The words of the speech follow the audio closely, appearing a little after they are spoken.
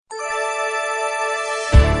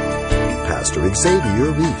Pastor Xavier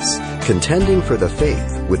Reese, contending for the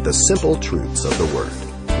faith with the simple truths of the Word.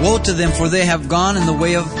 Woe to them, for they have gone in the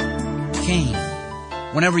way of Cain.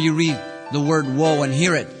 Whenever you read the word woe and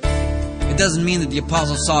hear it, it doesn't mean that the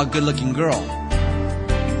apostle saw a good-looking girl.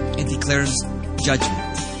 It declares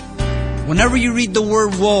judgment. Whenever you read the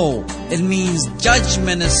word woe, it means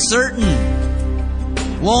judgment is certain.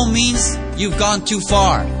 Woe means you've gone too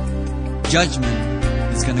far. Judgment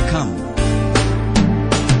is going to come.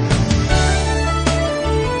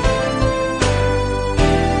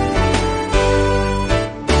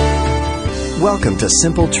 Welcome to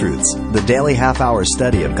Simple Truths, the daily half-hour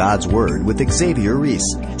study of God's Word with Xavier Reese,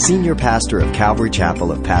 Senior Pastor of Calvary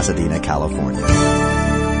Chapel of Pasadena, California.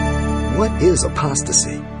 What is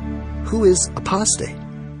apostasy? Who is apostate?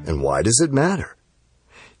 And why does it matter?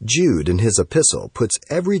 Jude, in his epistle, puts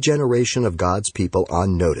every generation of God's people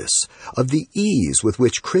on notice of the ease with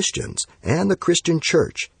which Christians and the Christian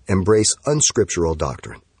church embrace unscriptural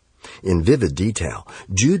doctrine. In vivid detail,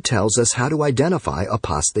 Jude tells us how to identify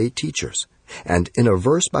apostate teachers. And in a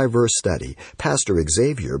verse-by-verse study, Pastor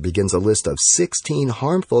Xavier begins a list of 16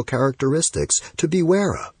 harmful characteristics to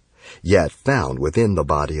beware of, yet found within the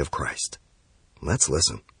body of Christ. Let's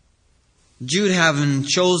listen. Jude, having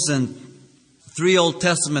chosen 3 Old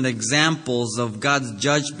Testament examples of God's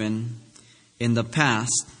judgment in the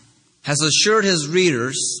past, has assured his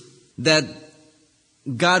readers that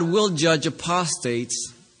God will judge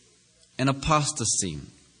apostates and apostasy.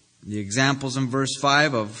 The examples in verse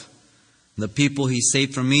 5 of the people he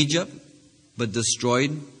saved from Egypt, but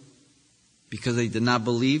destroyed because they did not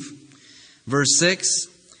believe. Verse 6,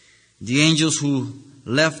 the angels who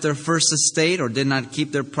left their first estate or did not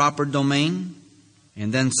keep their proper domain.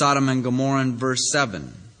 And then Sodom and Gomorrah in verse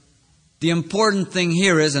 7. The important thing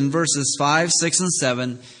here is in verses 5, 6, and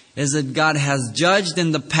 7 is that God has judged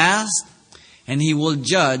in the past and He will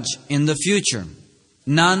judge in the future.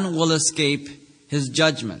 None will escape His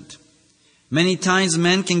judgment. Many times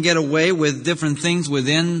men can get away with different things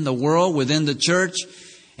within the world, within the church,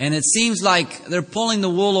 and it seems like they're pulling the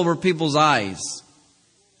wool over people's eyes.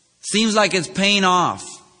 Seems like it's paying off.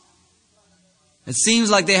 It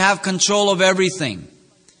seems like they have control of everything.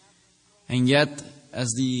 And yet,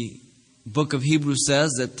 as the book of Hebrews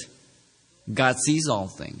says, that God sees all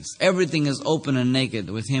things. Everything is open and naked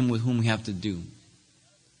with Him with whom we have to do.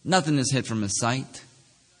 Nothing is hid from His sight.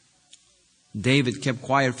 David kept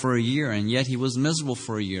quiet for a year, and yet he was miserable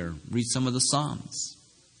for a year. Read some of the Psalms.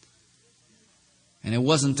 And it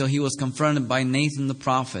wasn't until he was confronted by Nathan the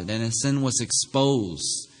prophet and his sin was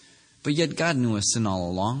exposed. But yet God knew his sin all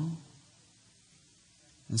along.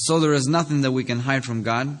 And so there is nothing that we can hide from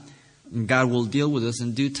God. And God will deal with us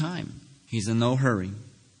in due time. He's in no hurry.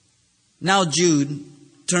 Now Jude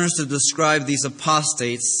turns to describe these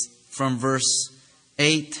apostates from verse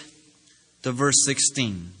 8 to verse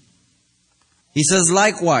 16. He says,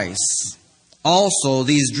 likewise, also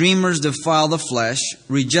these dreamers defile the flesh,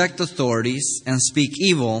 reject authorities, and speak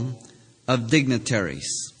evil of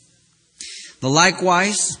dignitaries. The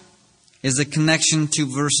likewise is a connection to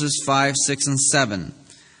verses 5, 6, and 7.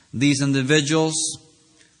 These individuals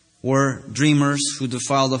were dreamers who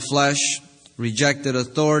defiled the flesh, rejected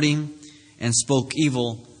authority, and spoke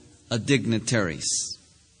evil of dignitaries.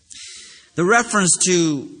 The reference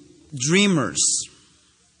to dreamers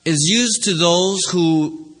is used to those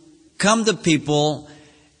who come to people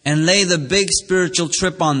and lay the big spiritual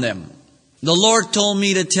trip on them. The Lord told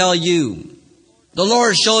me to tell you. The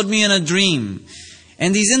Lord showed me in a dream.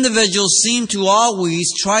 And these individuals seem to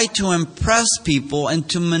always try to impress people and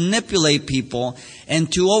to manipulate people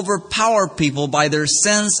and to overpower people by their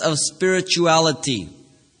sense of spirituality.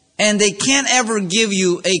 And they can't ever give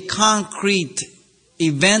you a concrete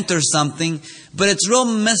event or something, but it's real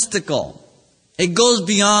mystical. It goes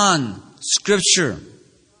beyond Scripture.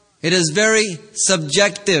 It is very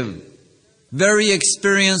subjective, very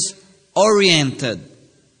experience-oriented.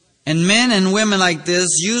 And men and women like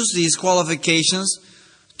this use these qualifications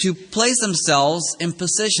to place themselves in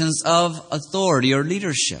positions of authority or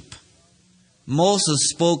leadership. Moses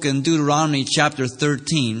spoke in Deuteronomy chapter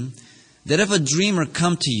 13 that if a dreamer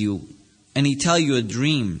come to you and he tell you a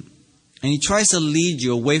dream and he tries to lead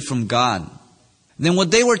you away from God, then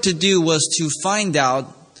what they were to do was to find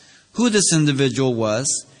out who this individual was.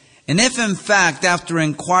 And if in fact, after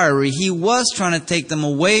inquiry, he was trying to take them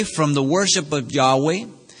away from the worship of Yahweh,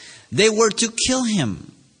 they were to kill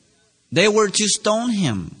him. They were to stone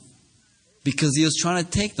him. Because he was trying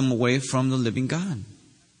to take them away from the living God.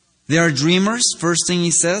 They are dreamers, first thing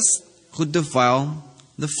he says, who defile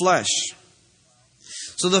the flesh.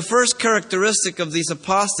 So the first characteristic of these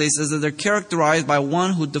apostates is that they're characterized by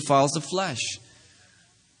one who defiles the flesh.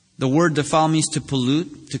 The word defile means to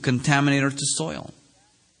pollute, to contaminate, or to soil.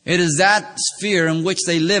 It is that sphere in which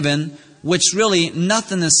they live in, which really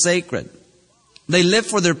nothing is sacred. They live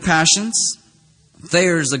for their passions.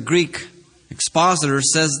 Thayer's, a Greek expositor,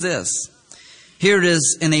 says this. Here it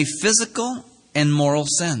is in a physical and moral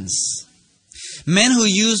sense. Men who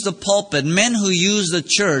use the pulpit, men who use the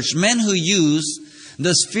church, men who use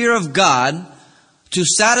the sphere of God to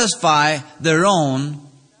satisfy their own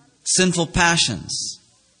sinful passions,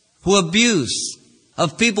 who abuse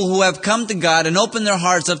of people who have come to God and opened their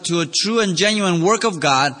hearts up to a true and genuine work of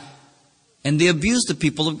God, and they abuse the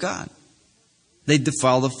people of God. They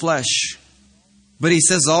defile the flesh. But he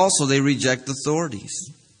says also they reject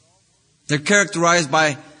authorities. They're characterized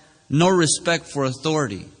by no respect for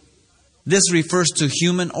authority. This refers to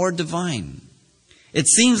human or divine. It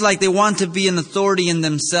seems like they want to be an authority in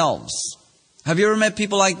themselves. Have you ever met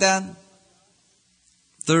people like that?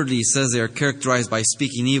 Thirdly, he says they are characterized by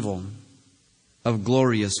speaking evil of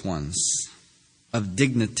glorious ones, of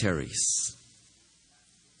dignitaries.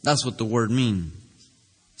 That's what the word means.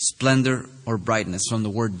 Splendor or brightness, from the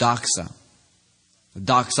word doxa.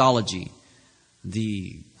 Doxology,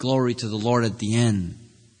 the glory to the Lord at the end.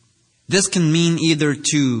 This can mean either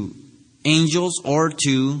to angels or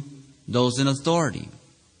to those in authority.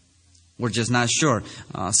 We're just not sure.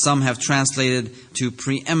 Some have translated to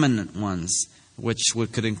preeminent ones, which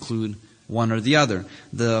could include one or the other.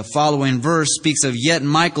 The following verse speaks of yet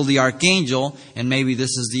Michael the archangel, and maybe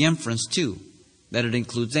this is the inference too, that it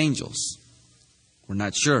includes angels. We're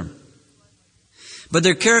not sure. But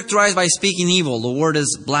they're characterized by speaking evil. The word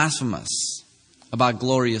is blasphemous about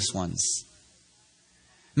glorious ones.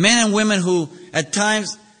 Men and women who at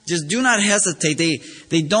times just do not hesitate.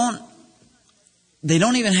 They don't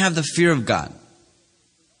even have the fear of God.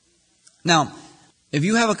 Now, if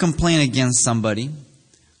you have a complaint against somebody,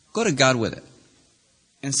 go to God with it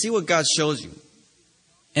and see what God shows you.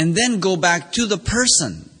 And then go back to the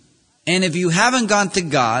person. And if you haven't gone to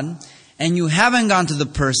God and you haven't gone to the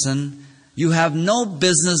person, you have no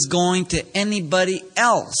business going to anybody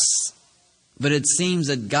else. But it seems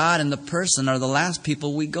that God and the person are the last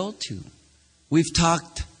people we go to. We've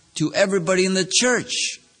talked to everybody in the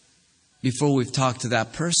church before we've talked to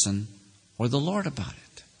that person or the Lord about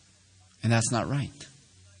it. And that's not right.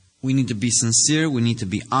 We need to be sincere. We need to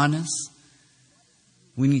be honest.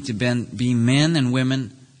 We need to be men and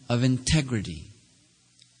women of integrity.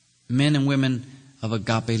 Men and women of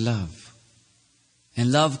agape love.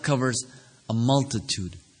 And love covers a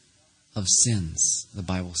multitude of sins, the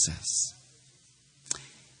Bible says.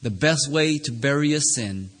 The best way to bury a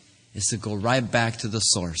sin is to go right back to the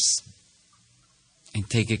source and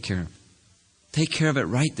take it care of. Take care of it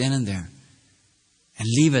right then and there. And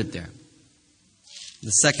leave it there. The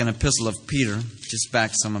second epistle of Peter, just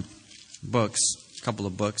back some books, a couple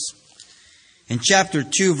of books. In chapter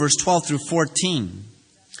 2, verse 12 through 14,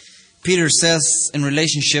 Peter says in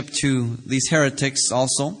relationship to these heretics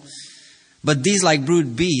also, but these like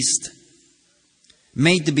brute beasts,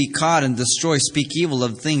 made to be caught and destroyed, speak evil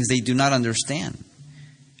of things they do not understand,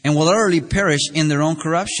 and will utterly perish in their own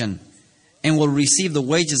corruption, and will receive the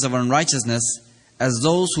wages of unrighteousness as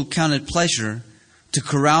those who count it pleasure to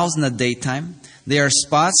carouse in the daytime. They are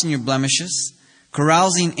spots in your blemishes,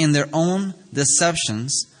 carousing in their own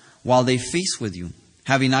deceptions while they feast with you,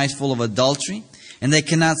 having eyes full of adultery, and they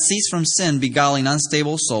cannot cease from sin, beguiling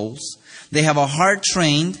unstable souls. They have a heart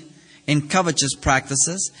trained in covetous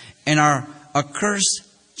practices and are accursed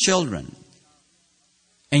children.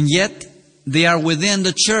 And yet they are within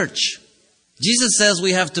the church. Jesus says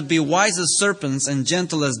we have to be wise as serpents and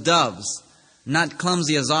gentle as doves, not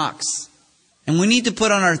clumsy as ox. And we need to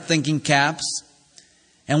put on our thinking caps.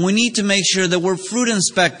 And we need to make sure that we're fruit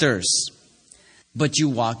inspectors. But you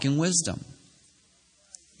walk in wisdom.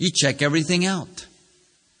 You check everything out.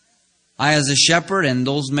 I, as a shepherd, and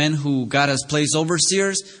those men who God has placed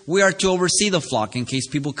overseers, we are to oversee the flock in case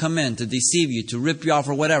people come in to deceive you, to rip you off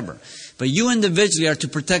or whatever. But you individually are to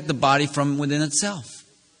protect the body from within itself.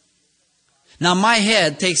 Now, my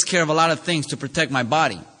head takes care of a lot of things to protect my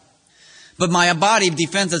body. But my body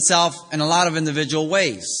defends itself in a lot of individual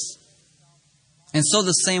ways. And so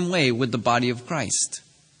the same way with the body of Christ.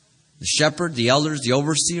 The shepherd, the elders, the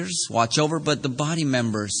overseers watch over, but the body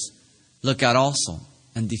members look out also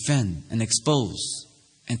and defend and expose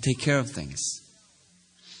and take care of things.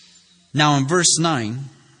 Now in verse 9,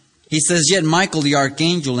 he says, yet Michael the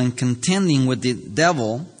archangel, in contending with the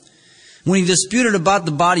devil, when he disputed about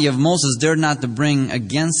the body of Moses, dared not to bring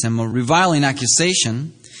against him a reviling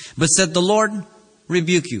accusation, but said, the Lord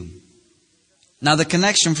rebuke you. Now the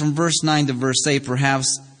connection from verse 9 to verse 8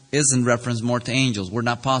 perhaps is in reference more to angels. We're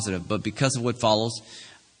not positive, but because of what follows,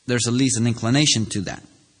 there's at least an inclination to that.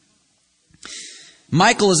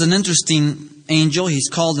 Michael is an interesting angel. He's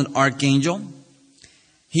called an archangel.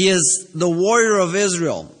 He is the warrior of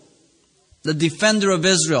Israel, the defender of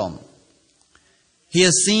Israel. He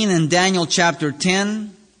is seen in Daniel chapter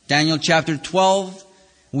 10, Daniel chapter 12.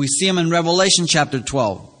 We see him in Revelation chapter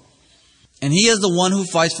 12. And he is the one who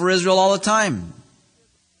fights for Israel all the time.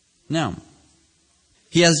 Now,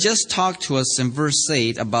 he has just talked to us in verse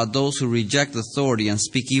 8 about those who reject authority and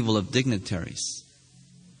speak evil of dignitaries.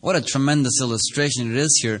 What a tremendous illustration it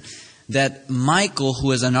is here that Michael,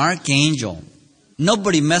 who is an archangel,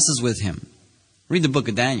 nobody messes with him. Read the book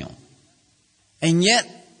of Daniel. And yet,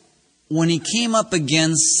 when he came up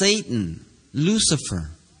against Satan, Lucifer,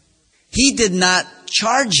 he did not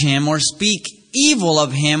charge him or speak evil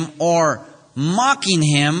of him or mocking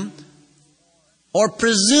him or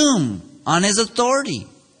presume on his authority.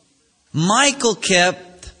 Michael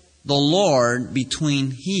kept the Lord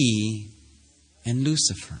between he and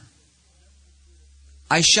Lucifer.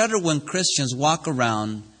 I shudder when Christians walk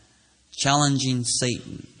around challenging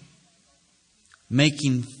Satan,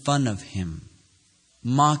 making fun of him,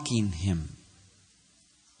 mocking him.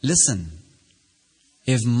 Listen,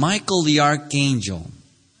 if Michael the archangel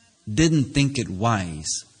didn't think it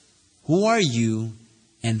wise, who are you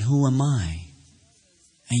and who am I?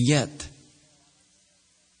 And yet,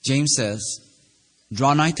 James says,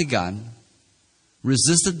 draw nigh to God,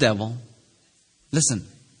 resist the devil, listen,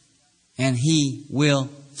 and he will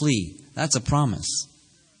flee. That's a promise.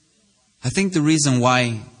 I think the reason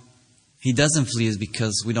why he doesn't flee is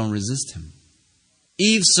because we don't resist him.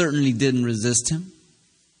 Eve certainly didn't resist him.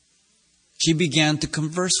 She began to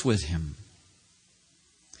converse with him.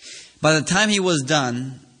 By the time he was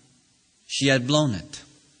done, she had blown it.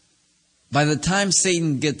 By the time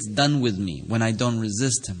Satan gets done with me, when I don't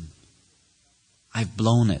resist him, I've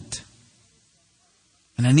blown it.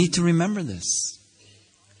 And I need to remember this.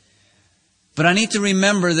 But I need to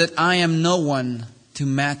remember that I am no one to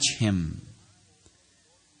match him.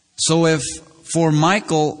 So if for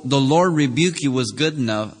Michael the Lord rebuke you was good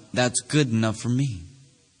enough, that's good enough for me.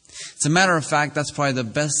 As a matter of fact, that's probably the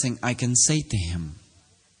best thing I can say to him.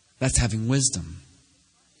 That's having wisdom.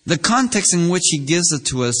 The context in which he gives it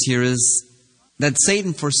to us here is that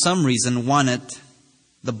Satan, for some reason, wanted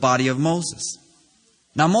the body of Moses.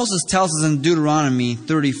 Now, Moses tells us in Deuteronomy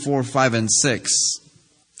 34, 5 and 6.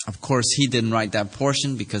 Of course, he didn't write that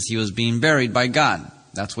portion because he was being buried by God.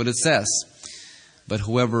 That's what it says. But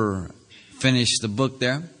whoever finished the book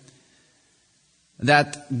there,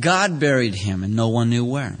 that God buried him and no one knew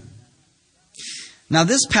where. Now,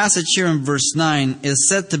 this passage here in verse 9 is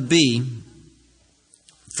said to be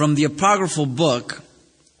from the apocryphal book,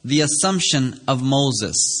 The Assumption of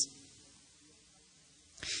Moses.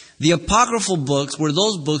 The apocryphal books were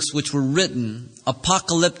those books which were written,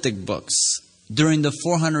 apocalyptic books, during the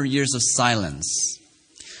 400 years of silence.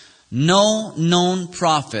 No known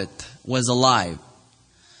prophet was alive,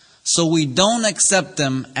 so we don't accept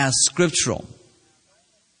them as scriptural.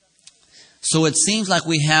 So it seems like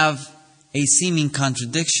we have a seeming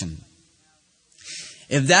contradiction.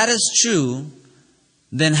 If that is true,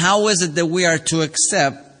 then how is it that we are to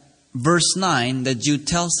accept verse 9 that Jude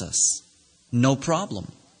tells us? No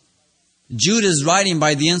problem. Jude is writing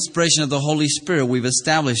by the inspiration of the Holy Spirit. We've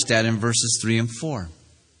established that in verses 3 and 4.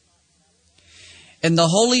 And the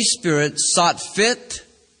Holy Spirit sought fit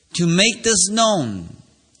to make this known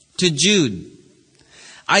to Jude.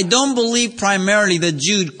 I don't believe primarily that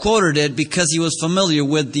Jude quoted it because he was familiar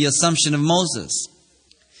with the Assumption of Moses.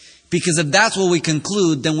 Because if that's what we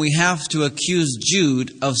conclude, then we have to accuse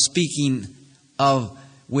Jude of speaking of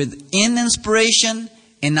within inspiration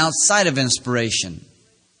and outside of inspiration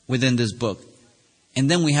within this book. And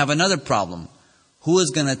then we have another problem. Who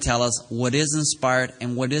is going to tell us what is inspired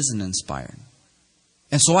and what isn't inspired?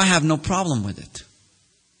 And so I have no problem with it.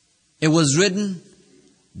 It was written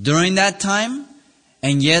during that time,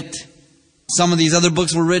 and yet some of these other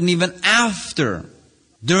books were written even after,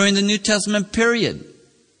 during the New Testament period.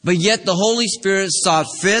 But yet the Holy Spirit saw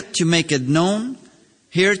fit to make it known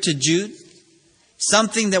here to Jude,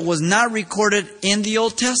 something that was not recorded in the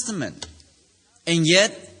Old Testament. And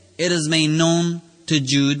yet it is made known to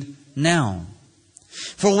Jude now.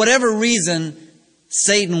 For whatever reason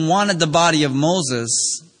Satan wanted the body of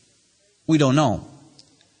Moses, we don't know.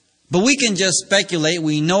 But we can just speculate.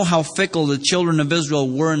 We know how fickle the children of Israel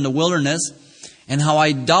were in the wilderness and how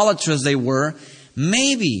idolatrous they were.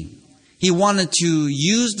 Maybe he wanted to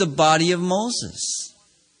use the body of Moses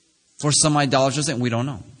for some idolatrous thing. We don't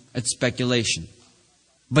know. It's speculation.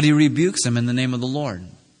 But he rebukes them in the name of the Lord.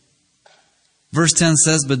 Verse 10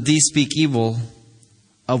 says, but these speak evil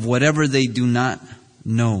of whatever they do not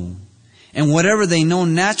know. And whatever they know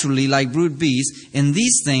naturally, like brute beasts, in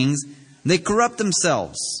these things they corrupt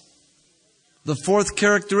themselves. The fourth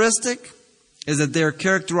characteristic is that they are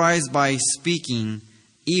characterized by speaking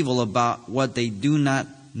evil about what they do not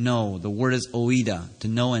know. The word is oida, to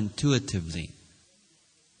know intuitively.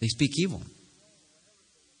 They speak evil.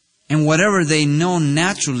 And whatever they know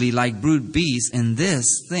naturally, like brute beasts, in this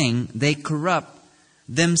thing they corrupt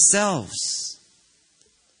themselves.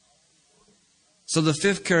 So the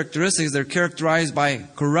fifth characteristic is they're characterized by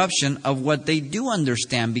corruption of what they do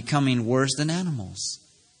understand, becoming worse than animals.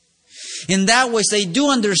 In that which they do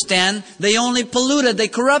understand, they only pollute it, they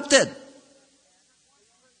corrupt it.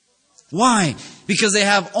 Why? Because they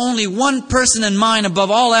have only one person in mind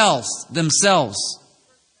above all else, themselves.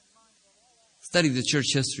 Study the church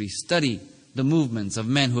history. Study the movements of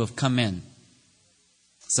men who have come in.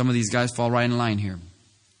 Some of these guys fall right in line here.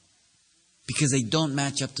 Because they don't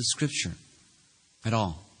match up to Scripture at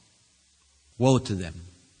all. Woe to them.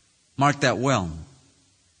 Mark that well.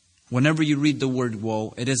 Whenever you read the word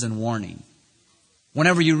woe, it isn't warning.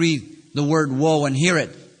 Whenever you read the word woe and hear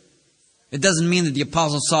it, it doesn't mean that the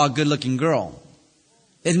apostle saw a good-looking girl.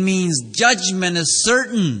 It means judgment is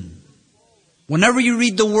certain. Whenever you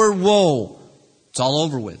read the word woe, it's all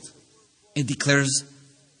over with. It declares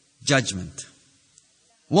judgment.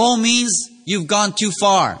 Woe means you've gone too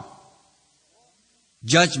far.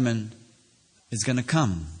 Judgment is going to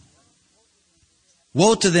come.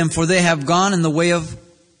 Woe to them, for they have gone in the way of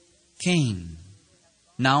Cain.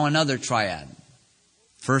 Now another triad.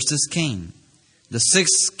 First is Cain. The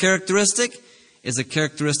sixth characteristic is a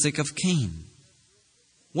characteristic of Cain.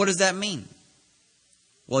 What does that mean?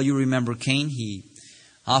 Well, you remember Cain. He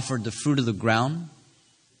offered the fruit of the ground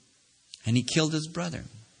and he killed his brother.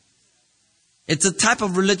 It's a type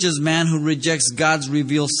of religious man who rejects God's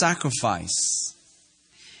revealed sacrifice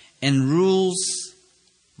and rules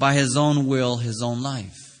by his own will, his own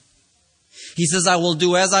life. He says, I will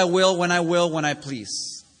do as I will, when I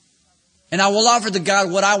please. And I will offer to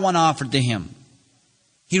God what I want to offer to Him.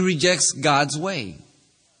 He rejects God's way.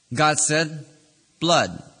 God said,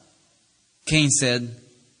 blood. Cain said,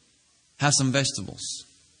 have some vegetables.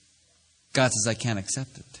 God says, I can't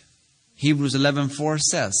accept it. Hebrews 11:4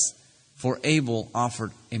 says, for Abel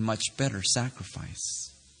offered a much better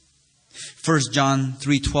sacrifice. 1 John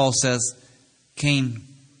 3:12 says, Cain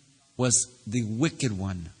was the wicked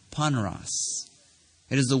one, Paneros.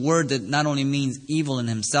 It is the word that not only means evil in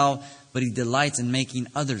himself, but he delights in making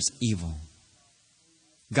others evil.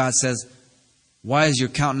 God says, why is your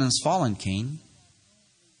countenance fallen, Cain?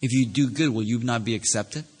 If you do good, will you not be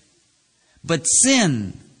accepted? But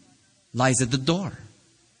sin lies at the door,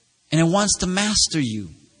 and it wants to master you.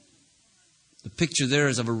 The picture there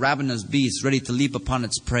is of a ravenous beast ready to leap upon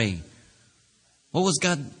its prey. What was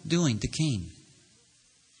God doing to Cain?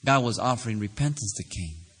 God was offering repentance to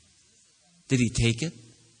Cain. Did he take it?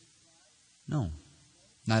 No,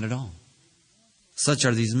 not at all. Such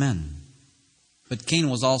are these men. But Cain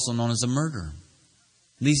was also known as a murderer.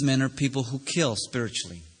 These men are people who kill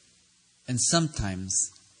spiritually and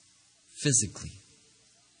sometimes physically.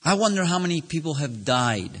 I wonder how many people have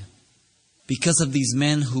died because of these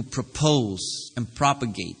men who propose and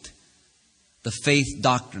propagate the faith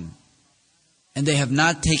doctrine. And they have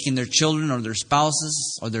not taken their children or their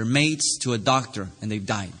spouses or their mates to a doctor, and they've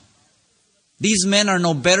died. These men are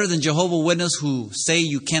no better than Jehovah's Witnesses who say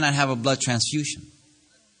you cannot have a blood transfusion.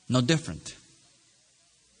 No different.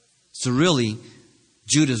 So really,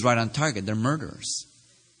 Jude is right on target. They're murderers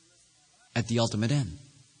at the ultimate end.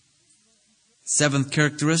 Seventh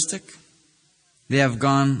characteristic, they have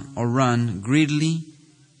gone or run greedily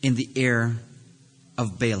in the air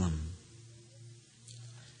of Balaam.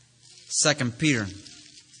 2 Peter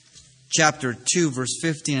chapter 2, verse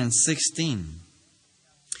 15 and 16.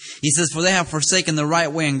 He says, for they have forsaken the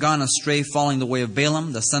right way and gone astray, following the way of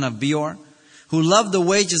Balaam, the son of Beor, who loved the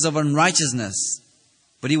wages of unrighteousness,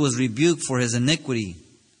 but he was rebuked for his iniquity.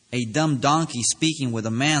 A dumb donkey speaking with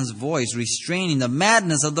a man's voice, restraining the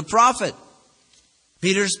madness of the prophet.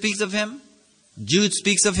 Peter speaks of him. Jude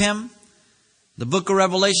speaks of him. The book of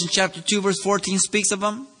Revelation chapter 2 verse 14 speaks of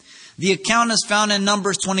him. The account is found in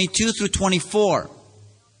Numbers 22 through 24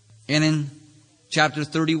 and in chapter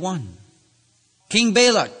 31. King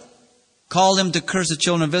Balak called him to curse the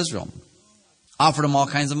children of Israel. Offered him all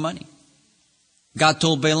kinds of money. God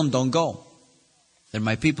told Balaam, don't go. They're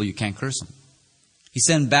my people, you can't curse them. He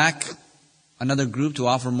sent back another group to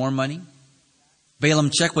offer more money. Balaam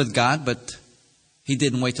checked with God, but he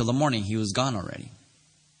didn't wait till the morning. He was gone already.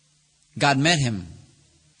 God met him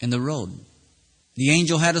in the road. The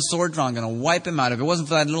angel had a sword drawn, going to wipe him out. If it wasn't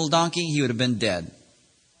for that little donkey, he would have been dead.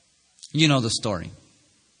 You know the story.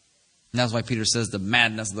 And that's why Peter says the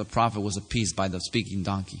madness of the prophet was appeased by the speaking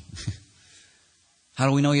donkey. How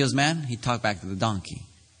do we know he was mad? He talked back to the donkey.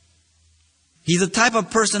 He's the type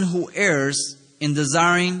of person who errs in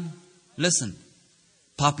desiring, listen,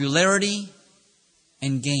 popularity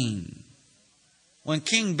and gain. When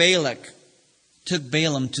King Balak took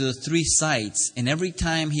Balaam to the 3 sites, and every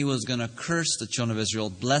time he was going to curse the children of Israel,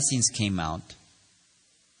 blessings came out.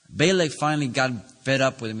 Balak finally got fed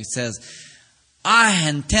up with him. He says, I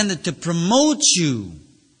intended to promote you,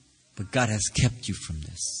 but God has kept you from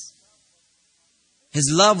this. His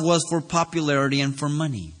love was for popularity and for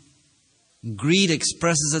money. Greed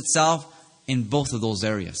expresses itself in both of those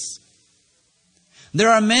areas. There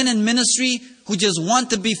are men in ministry who just want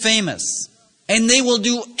to be famous, and they will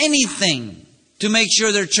do anything to make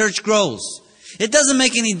sure their church grows. It doesn't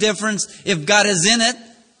make any difference if God is in it.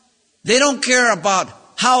 They don't care about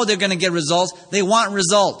how they're going to get results. They want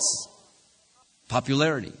results.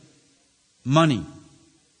 Popularity. Money.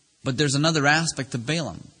 But there's another aspect of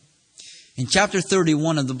Balaam. In chapter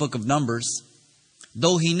 31 of the book of Numbers,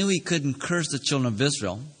 though he knew he couldn't curse the children of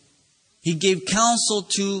Israel, he gave counsel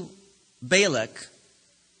to Balak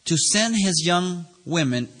to send his young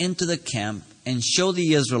women into the camp and show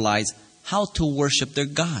the Israelites how to worship their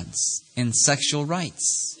gods in sexual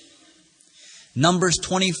rites. Numbers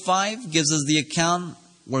 25 gives us the account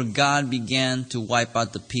where God began to wipe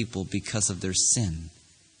out the people because of their sin,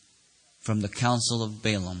 from the counsel of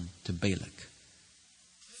Balaam to Balak.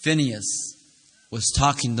 Phinehas was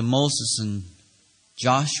talking to Moses and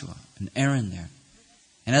Joshua and Aaron there.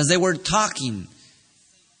 And as they were talking,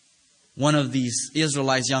 one of these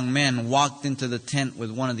Israelites young men walked into the tent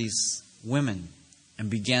with one of these women and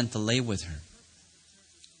began to lay with her.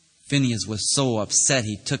 Phinehas was so upset,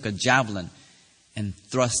 he took a javelin and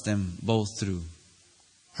thrust them both through.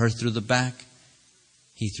 Her through the back,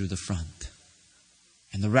 he through the front.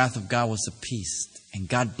 And the wrath of God was appeased. And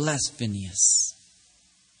God blessed Phinehas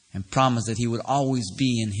and promised that he would always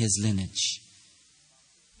be in his lineage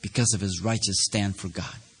because of his righteous stand for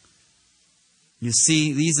God. You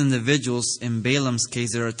see, these individuals, in Balaam's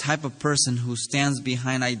case, they're a type of person who stands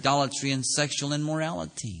behind idolatry and sexual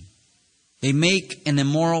immorality. They make an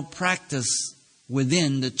immoral practice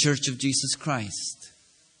within the Church of Jesus Christ.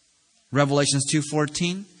 Revelations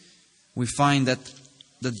 2:14, we find that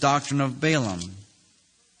the doctrine of Balaam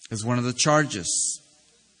is one of the charges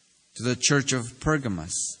to the church of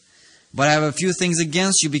Pergamos. But I have a few things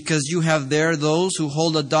against you, because you have there those who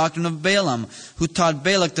hold the doctrine of Balaam, who taught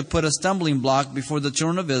Balak to put a stumbling block before the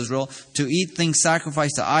children of Israel, to eat things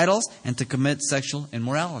sacrificed to idols, and to commit sexual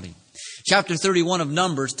immorality. Chapter 31 of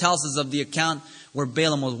Numbers tells us of the account where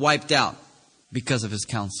Balaam was wiped out because of his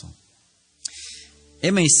counsel.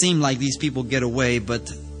 It may seem like these people get away,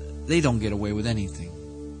 but they don't get away with anything.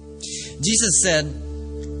 Jesus said,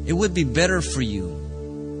 it would be better for you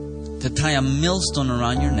to tie a millstone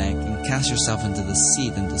around your neck and cast yourself into the sea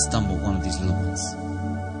than to stumble one of these little ones.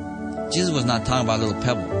 Jesus was not talking about a little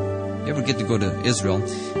pebble. You ever get to go to Israel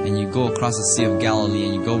and you go across the Sea of Galilee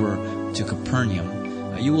and you go over to Capernaum,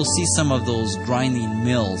 you will see some of those grinding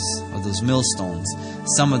mills, of those millstones.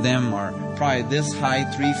 Some of them are probably this high,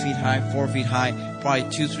 3 feet high, 4 feet high, probably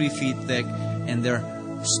 2-3 feet thick, and they're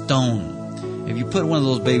stone. If you put one of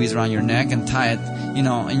those babies around your neck and tie it,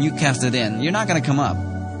 and you cast it in, you're not going to come up.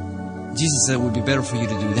 Jesus said it would be better for you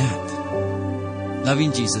to do that.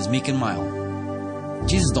 Loving Jesus, meek and mild.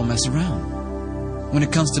 Jesus don't mess around when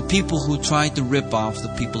it comes to people who try to rip off the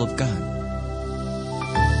people of God.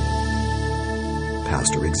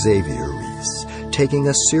 Pastor Xavier Reese, taking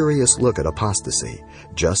a serious look at apostasy,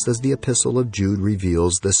 just as the Epistle of Jude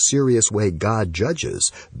reveals the serious way God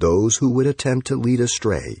judges those who would attempt to lead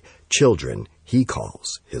astray children he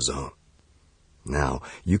calls his own. Now,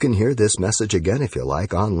 you can hear this message again if you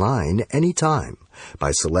like online anytime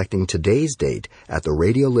by selecting today's date at the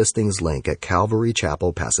radio listings link at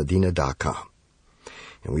calvarychapelpasadena.com.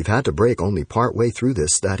 And we've had to break only part way through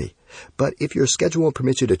this study, but if your schedule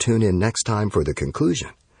permits you to tune in next time for the conclusion,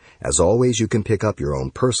 as always, you can pick up your own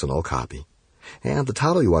personal copy. And the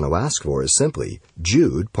title you want to ask for is simply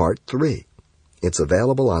Jude Part 3. It's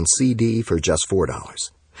available on CD for just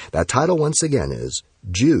 $4. That title once again is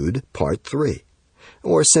Jude Part 3.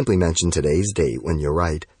 Or simply mention today's date when you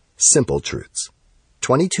write Simple Truths,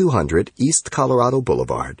 2200 East Colorado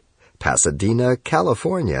Boulevard, Pasadena,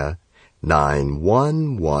 California,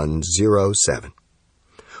 91107.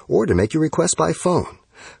 Or to make your request by phone,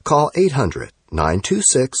 call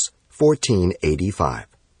 800-926-1485.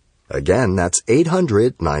 Again, that's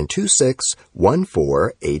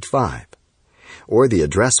 800-926-1485. Or the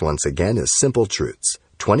address once again is Simple Truths,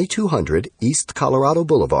 2200 East Colorado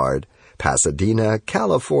Boulevard, Pasadena,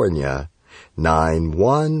 California,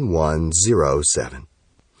 91107.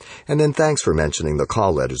 And then thanks for mentioning the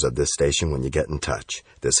call letters of this station when you get in touch.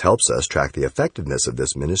 This helps us track the effectiveness of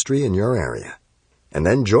this ministry in your area. And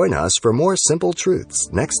then join us for more Simple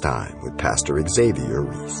Truths next time with Pastor Xavier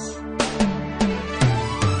Reese.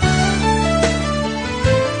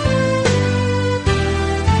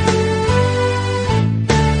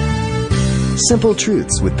 Simple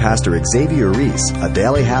Truths with Pastor Xavier Reese, a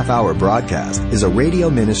daily half-hour broadcast, is a radio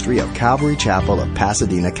ministry of Calvary Chapel of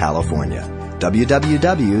Pasadena, California.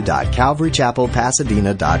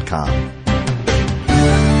 www.calvarychapelpasadena.com